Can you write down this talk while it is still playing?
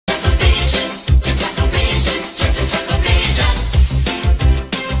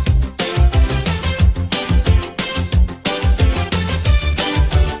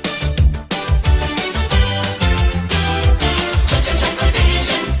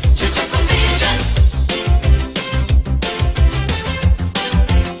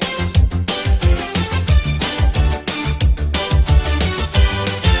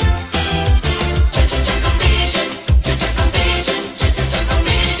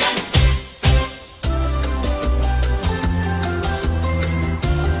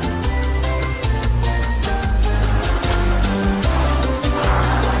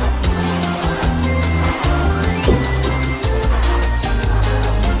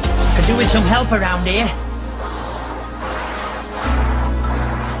could do with some help around here.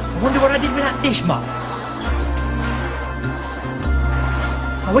 I wonder what I did with that dish mop.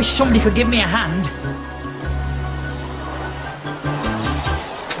 I wish somebody could give me a hand.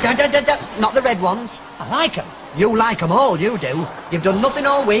 Not the red ones. I like them. You like them all, you do. You've done nothing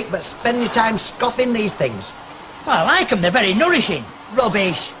all week but spend your time scoffing these things. Well, I like them, they're very nourishing.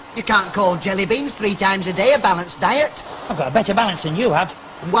 Rubbish. You can't call jelly beans 3 times a day a balanced diet. I've got a better balance than you have.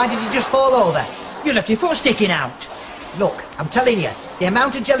 And why did you just fall over? You left your foot sticking out. Look, I'm telling you, the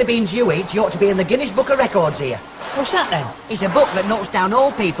amount of jelly beans you eat, you ought to be in the Guinness Book of Records here. What's that then? It's a book that notes down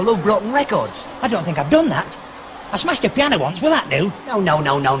all people who've broken records. I don't think I've done that. I smashed a piano once, will that do?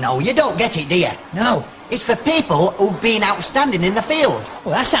 No, you don't get it, do you? No. It's for people who've been outstanding in the field.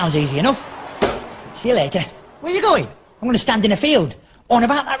 Well, that sounds easy enough. See you later. Where are you going? I'm going to stand in a field. On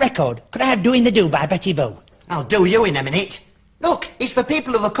about that record, could I have Doing the Do by Betty Boo? I'll do you in a minute. Look, it's for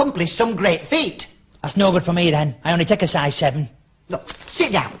people who've accomplished some great feat. That's no good for me then. I only take a size 7. Look,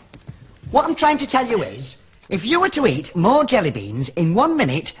 sit down. What I'm trying to tell you is, if you were to eat more jelly beans in 1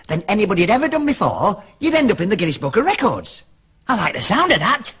 minute than anybody had ever done before, you'd end up in the Guinness Book of Records. I like the sound of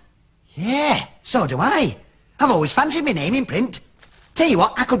that. Yeah, so do I. I've always fancied my name in print. Tell you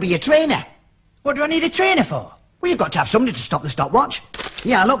what, I could be your trainer. What do I need a trainer for? Well, you've got to have somebody to stop the stopwatch.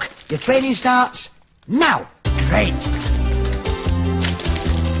 Yeah, look, your training starts now. Great.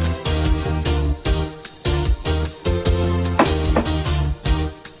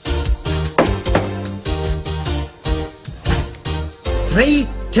 Three,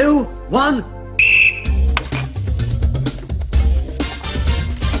 2, 1.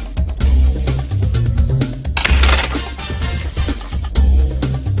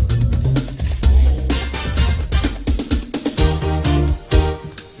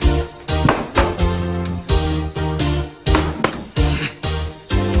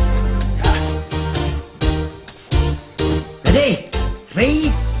 Ready?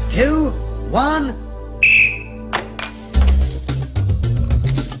 3, 2, 1.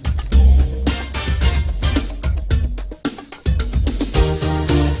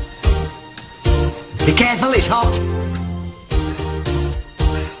 Be careful, it's hot.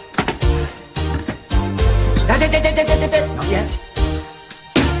 Not yet.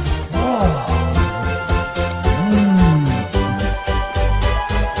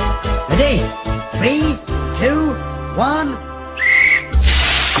 Ready? 3, 2, 1.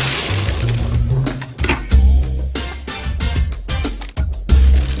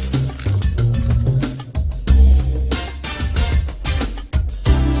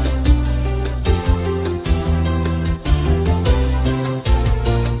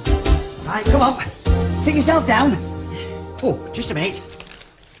 Right, come on. Sit yourself down. Oh, just a minute.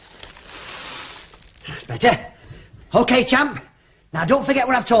 That's better. OK, champ. Now, don't forget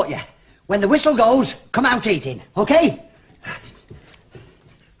what I've taught you. When the whistle goes, come out eating, OK? Are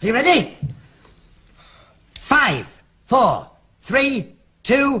you ready? 5, 4, 3,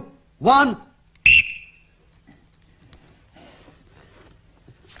 2, 1.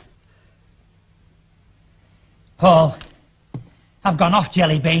 Paul, I've gone off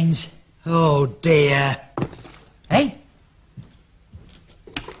jelly beans. Oh, dear. Hey?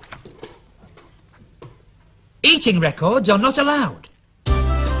 Eating records are not allowed.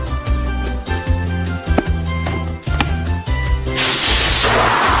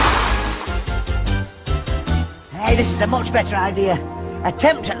 Hey, this is a much better idea.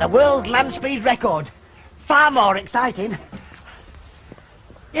 Attempt at the world land speed record. Far more exciting.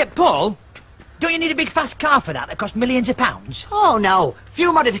 Yeah, Paul, don't you need a big fast car for that costs millions of pounds? Oh, no.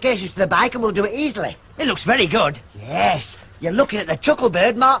 Few modifications to the bike and we'll do it easily. It looks very good. Yes. You're looking at the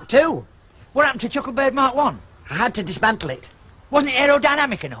ChuckleBird Mark II. What happened to ChuckleBird Mark 1? I had to dismantle it. Wasn't it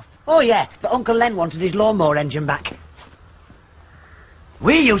aerodynamic enough? Oh, yeah, but Uncle Len wanted his lawnmower engine back.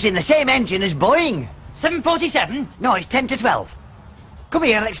 We're using the same engine as Boeing. 747? No, it's 10 to 12. Come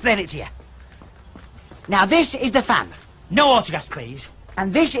here, I'll explain it to you. Now, this is the fan. No autographs, please.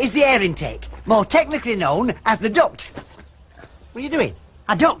 And this is the air intake, more technically known as the duct. What are you doing?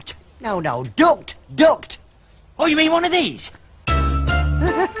 A duct? No, duct, duct. Oh, you mean one of these? Where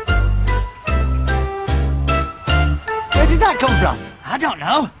did that come from? I don't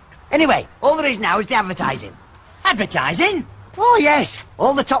know. Anyway, all there is now is the advertising. Advertising? Oh, yes.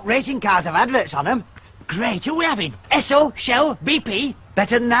 All the top racing cars have adverts on them. Great, who are we having? Esso, Shell, BP?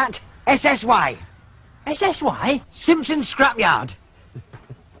 Better than that, SSY. SSY? Simpson's Scrapyard.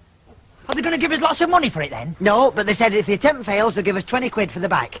 Are they going to give us lots of money for it then? No, but they said if the attempt fails, they'll give us 20 quid for the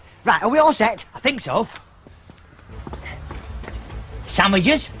bike. Right, are we all set? I think so.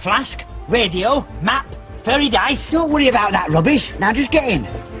 Sandwiches, flask, radio, map, fairy dice. Don't worry about that rubbish. Now just get in.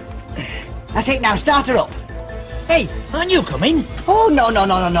 That's it now, start her up. Hey, aren't you coming? Oh, no.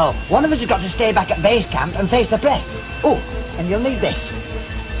 One of us has got to stay back at base camp and face the press. Oh, and you'll need this.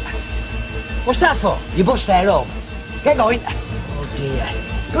 What's that for? Your bus fare home. Get going. Oh, dear.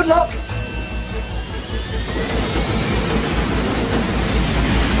 Good luck.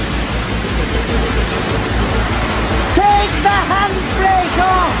 Take the handbrake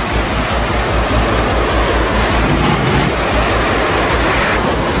off!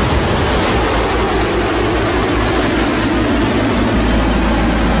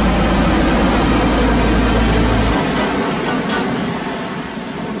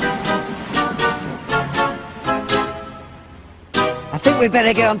 I think we'd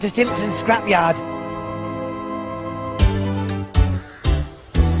better get on to Simpson's scrapyard.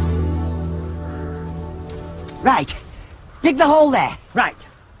 Right. Dig the hole there. Right.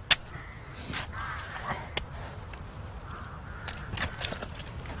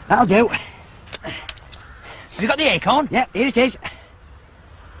 That'll do. Have you got the acorn? Yep, here it is.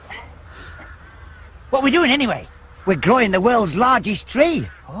 What are we doing anyway? We're growing the world's largest tree.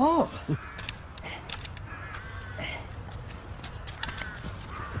 Oh.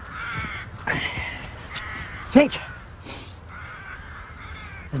 Sit.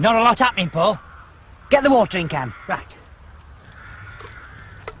 There's not a lot happening, Paul. Get the watering can. Right.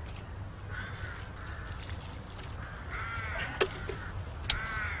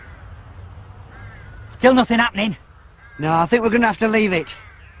 Still nothing happening. No, I think we're going to have to leave it.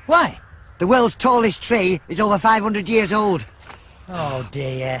 Why? The world's tallest tree is over 500 years old. Oh,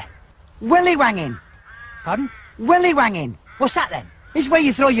 dear. Welly-wanging. Pardon? Welly-wanging. What's that, then? It's where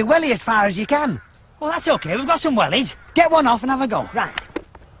you throw your welly as far as you can. Well, that's okay. We've got some wellies. Get one off and have a go. Right.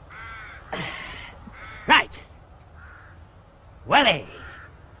 Right. Welly.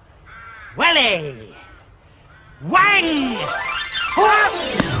 Welly. Wang!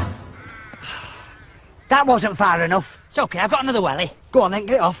 That wasn't far enough. It's okay. I've got another welly. Go on then,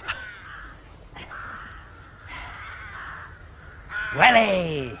 get off.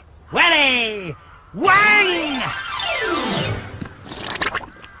 Welly. Welly. Wang!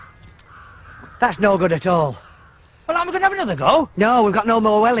 That's no good at all. Well, I'm going to have another go. No, we've got no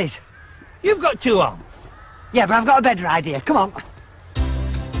more wellies. You've got two on. Yeah, but I've got a better idea. Come on.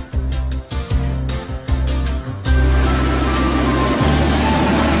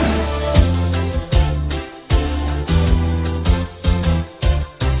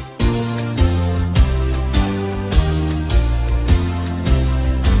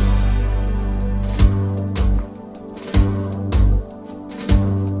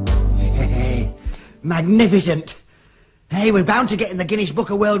 Magnificent. Hey, we're bound to get in the Guinness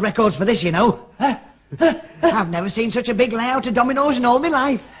Book of World Records for this, you know. I've never seen such a big layout of dominoes in all my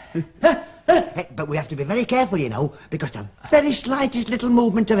life. Hey, but we have to be very careful, you know, because the very slightest little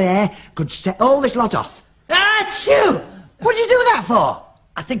movement of air could set all this lot off. Achoo! What did you do that for?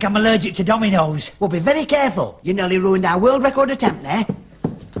 I think I'm allergic to dominoes. Well, be very careful. You nearly ruined our world record attempt there.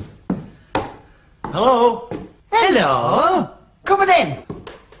 Hello? Hello. Come on in.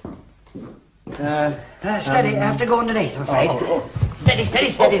 Steady, I have to go underneath, I'm afraid. Steady,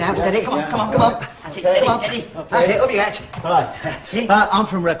 steady. Steady now, steady. Come on, come on. Come on. That's it, steady, Come on. steady. That's it, up you get. Hi. See? I'm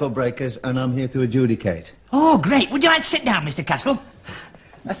from Record Breakers and I'm here to adjudicate. Oh, great. Would you like to sit down, Mr. Castle?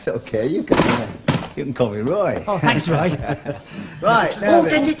 That's okay, you can call me Roy. Oh, thanks, Roy. Right, now Oh,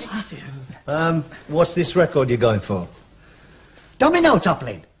 then. What's this record you're going for? domino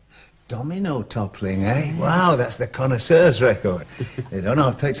toppling. Domino toppling, eh? Wow, that's the connoisseur's record. They don't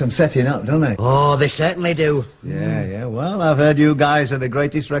have to take some setting up, don't they? Oh, they certainly do. Yeah, well, I've heard you guys are the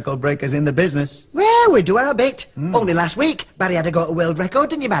greatest record breakers in the business. Well, we do our bit. Only last week, Barry had to go to world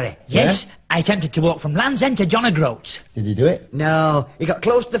record, didn't you, Barry? Yes, I attempted to walk from Land's End to John O'Groats. Did you do it? No, he got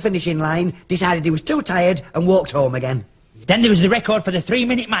close to the finishing line, decided he was too tired, and walked home again. Then there was the record for the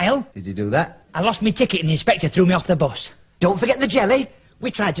 3-minute mile. Did you do that? I lost my ticket and the inspector threw me off the bus. Don't forget the jelly. We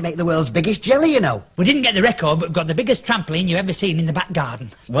tried to make the world's biggest jelly, you know. We didn't get the record, but got the biggest trampoline you've ever seen in the back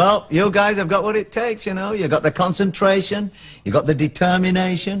garden. Well, you guys have got what it takes, you know. You've got the concentration, you've got the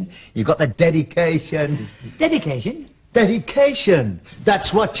determination, you've got the dedication. Dedication? Dedication.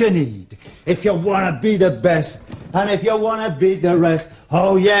 That's what you need. If you want to be the best, and if you want to beat the rest.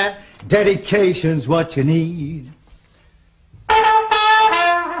 Oh, yeah, dedication's what you need.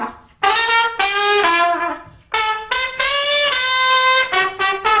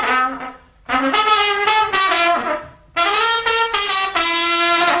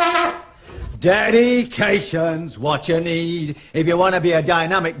 Dedication's what you need if you want to be a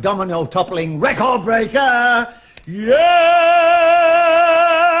dynamic domino toppling record breaker. Yeah!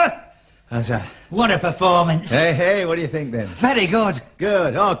 What a performance. Hey, what do you think then? Very good.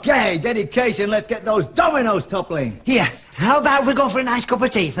 Good. Okay, dedication. Let's get those dominoes toppling. Here, how about we go for a nice cup of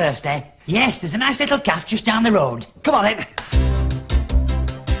tea first, eh? Yes, there's a nice little cafe just down the road. Come on then.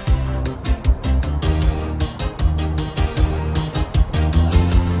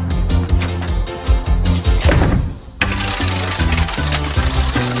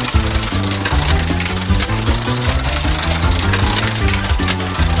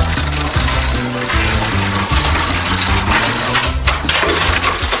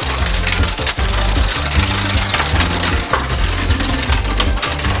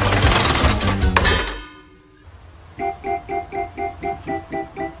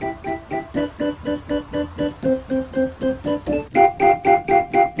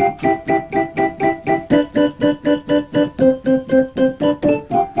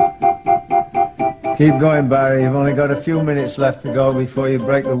 Keep going, Barry. You've only got a few minutes left to go before you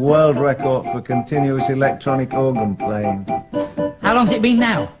break the world record for continuous electronic organ playing. How long's it been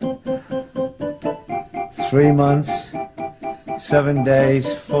now? 3 months, 7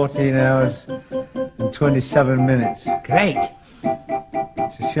 days, 14 hours, and 27 minutes. Great.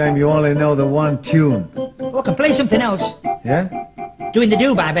 It's a shame you only know the one tune. Oh, I can play something else. Yeah? Doing the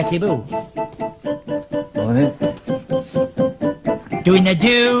Do by Betty Boo. Go on in. Doing the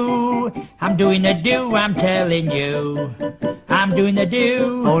do, I'm doing the do, I'm telling you. I'm doing the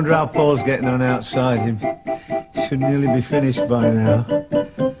do. I wonder how Paul's getting on outside him. Should nearly be finished by now.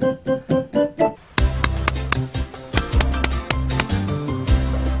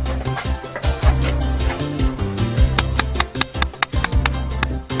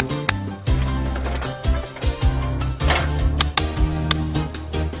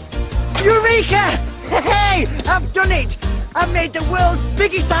 Eureka! Hey, I've done it! I've made the world's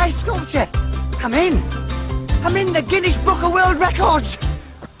biggest ice sculpture. I'm in the Guinness Book of World Records.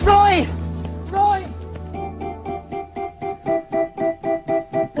 Roy! Roy!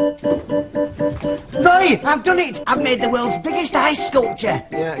 Roy, I've done it! I've made the world's biggest ice sculpture.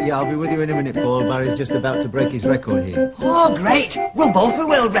 Yeah, I'll be with you in a minute, Paul. Barry's just about to break his record here. Oh, great. We'll both be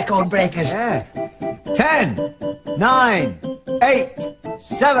world record breakers. Yeah. 10, 9, 8,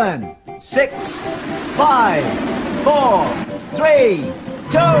 7, 6, 5, 4, 3,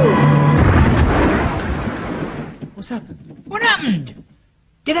 2. What's happened? What happened?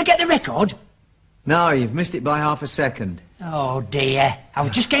 Did I get the record? No, you've missed it by half a second. Oh dear, I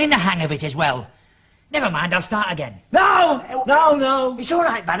was just getting the hang of it as well. Never mind, I'll start again. No! No. It's all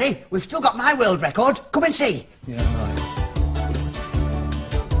right, Barry. We've still got my world record. Come and see. Yeah,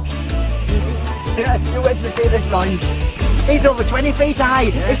 right. You wait to see this, Roy. He's over 20 feet high.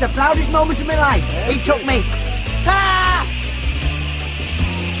 Yeah. It's the proudest moment of my life. He took me. Ah!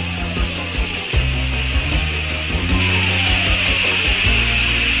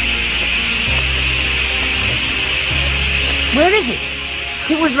 Where is it?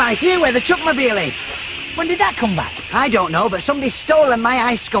 It was right here where the ChuckleVision is. When did that come back? I don't know, but somebody's stolen my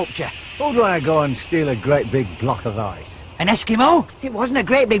ice sculpture. Who'd want to go and steal a great big block of ice? An Eskimo? It wasn't a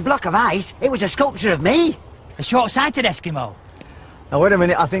great big block of ice. It was a sculpture of me. A short-sighted Eskimo? Now, wait a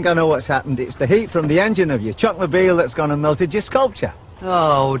minute, I think I know what's happened. It's the heat from the engine of your ChuckleVision that's gone and melted your sculpture.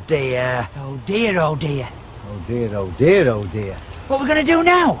 Oh, dear. Oh dear, oh dear. Oh dear, oh dear, oh dear. What are we going to do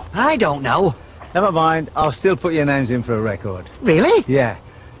now? I don't know. Never mind, I'll still put your names in for a record. Really? Yeah,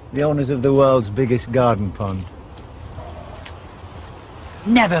 the owners of the world's biggest garden pond.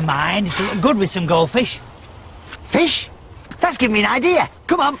 Never mind, it'll look good with some goldfish. Fish? That's given me an idea.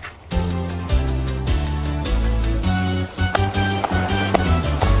 Come on.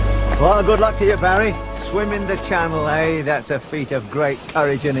 Well, good luck to you, Barry. Swim in the channel, eh? That's a feat of great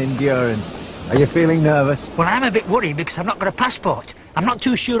courage and endurance. Are you feeling nervous? Well, I'm a bit worried because I've not got a passport. I'm not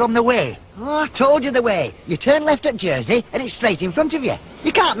too sure on the way. Oh, I told you the way. You turn left at Jersey and it's straight in front of you.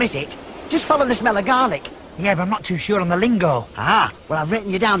 You can't miss it. Just follow the smell of garlic. Yeah, but I'm not too sure on the lingo. Ah, well, I've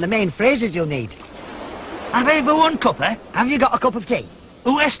written you down the main phrases you'll need. I've ever one cuppa. Have you got a cup of tea?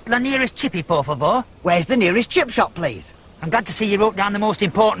 Who est la nearest chippy, por favor? Where's the nearest chip shop, please? I'm glad to see you wrote down the most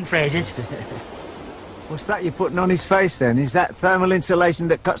important phrases. What's that you're putting on his face, then? Is that thermal insulation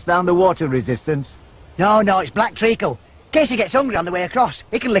that cuts down the water resistance? No, it's black treacle. In case he gets hungry on the way across,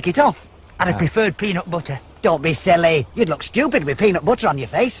 he can lick it off. I'd have preferred peanut butter. Don't be silly. You'd look stupid with peanut butter on your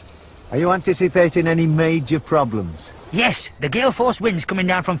face. Are you anticipating any major problems? Yes, the gale force winds coming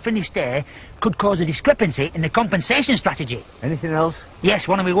down from Finisterre could cause a discrepancy in the compensation strategy. Anything else? Yes,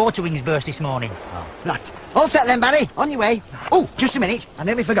 one of my water wings burst this morning. Right. All set then, Barry. On your way. Oh, just a minute. I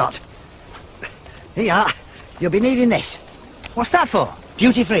nearly forgot. Here you are. You'll be needing this. What's that for?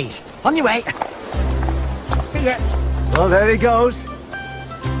 Duty freeze. On your way. See ya. Well, there he goes.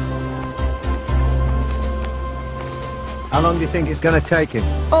 How long do you think it's going to take him?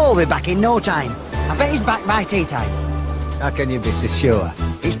 Oh, we'll be back in no time. I bet he's back by tea time. How can you be so sure?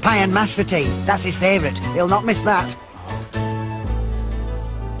 It's pie and mash for tea. That's his favourite. He'll not miss that.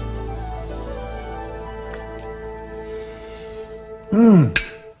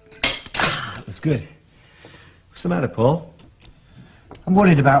 That was good. What's the matter, Paul? I'm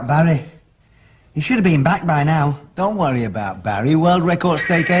worried about Barry. He should have been back by now. Don't worry about Barry. World records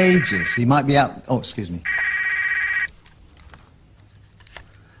take ages. He might be out... Oh, excuse me.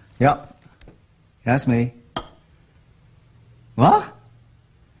 Yep. That's me. What?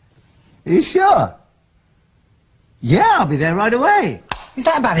 Are you sure? Yeah, I'll be there right away. Is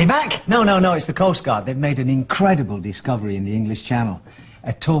that Barry back? No, it's the Coast Guard. They've made an incredible discovery in the English Channel.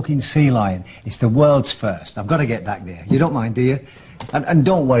 A talking sea lion. It's the world's first. I've got to get back there. You don't mind, do you? And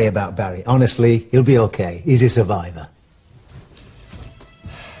don't worry about Barry. Honestly, he'll be okay. He's a survivor.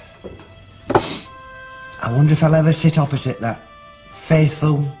 I wonder if I'll ever sit opposite that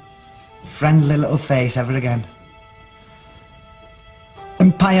faithful, friendly little face ever again.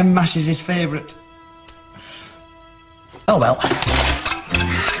 And pie and mash is his favourite. Oh well.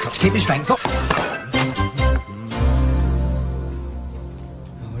 Got to keep my strength up.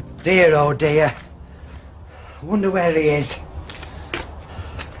 Oh dear. I wonder where he is.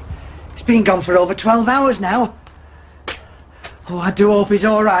 He's been gone for over 12 hours now. Oh, I do hope he's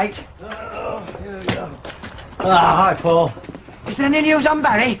all right. Here we go. Hi, Paul. Is there any news on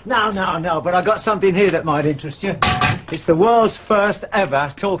Barry? No, but I got something here that might interest you. It's the world's first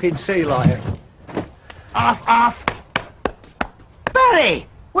ever talking sea lion. Off. Barry,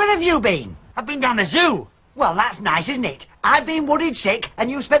 where have you been? I've been down the zoo. Well, that's nice, isn't it? I've been worried sick and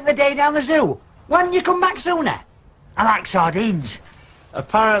you spent the day down the zoo. Why didn't you come back sooner? I like sardines.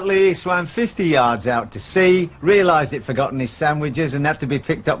 Apparently he swam 50 yards out to sea, realised he'd forgotten his sandwiches and had to be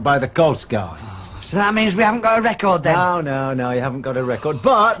picked up by the Coast Guard. So that means we haven't got a record then? No, you haven't got a record.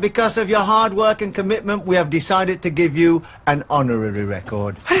 But because of your hard work and commitment, we have decided to give you an honorary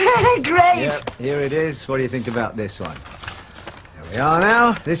record. Great! Yep, here it is. What do you think about this one? Here we are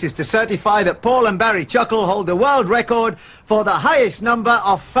now. This is to certify that Paul and Barry Chuckle hold the world record for the highest number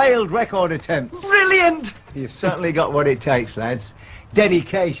of failed record attempts. Brilliant! You've certainly got what it takes, lads.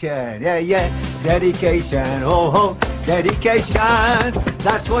 Dedication, yeah, dedication, oh, dedication,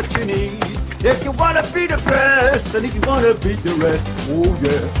 that's what you need. If you want to be the best, and if you want to beat the rest, oh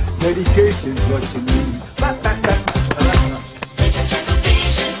yeah, dedication's what you need.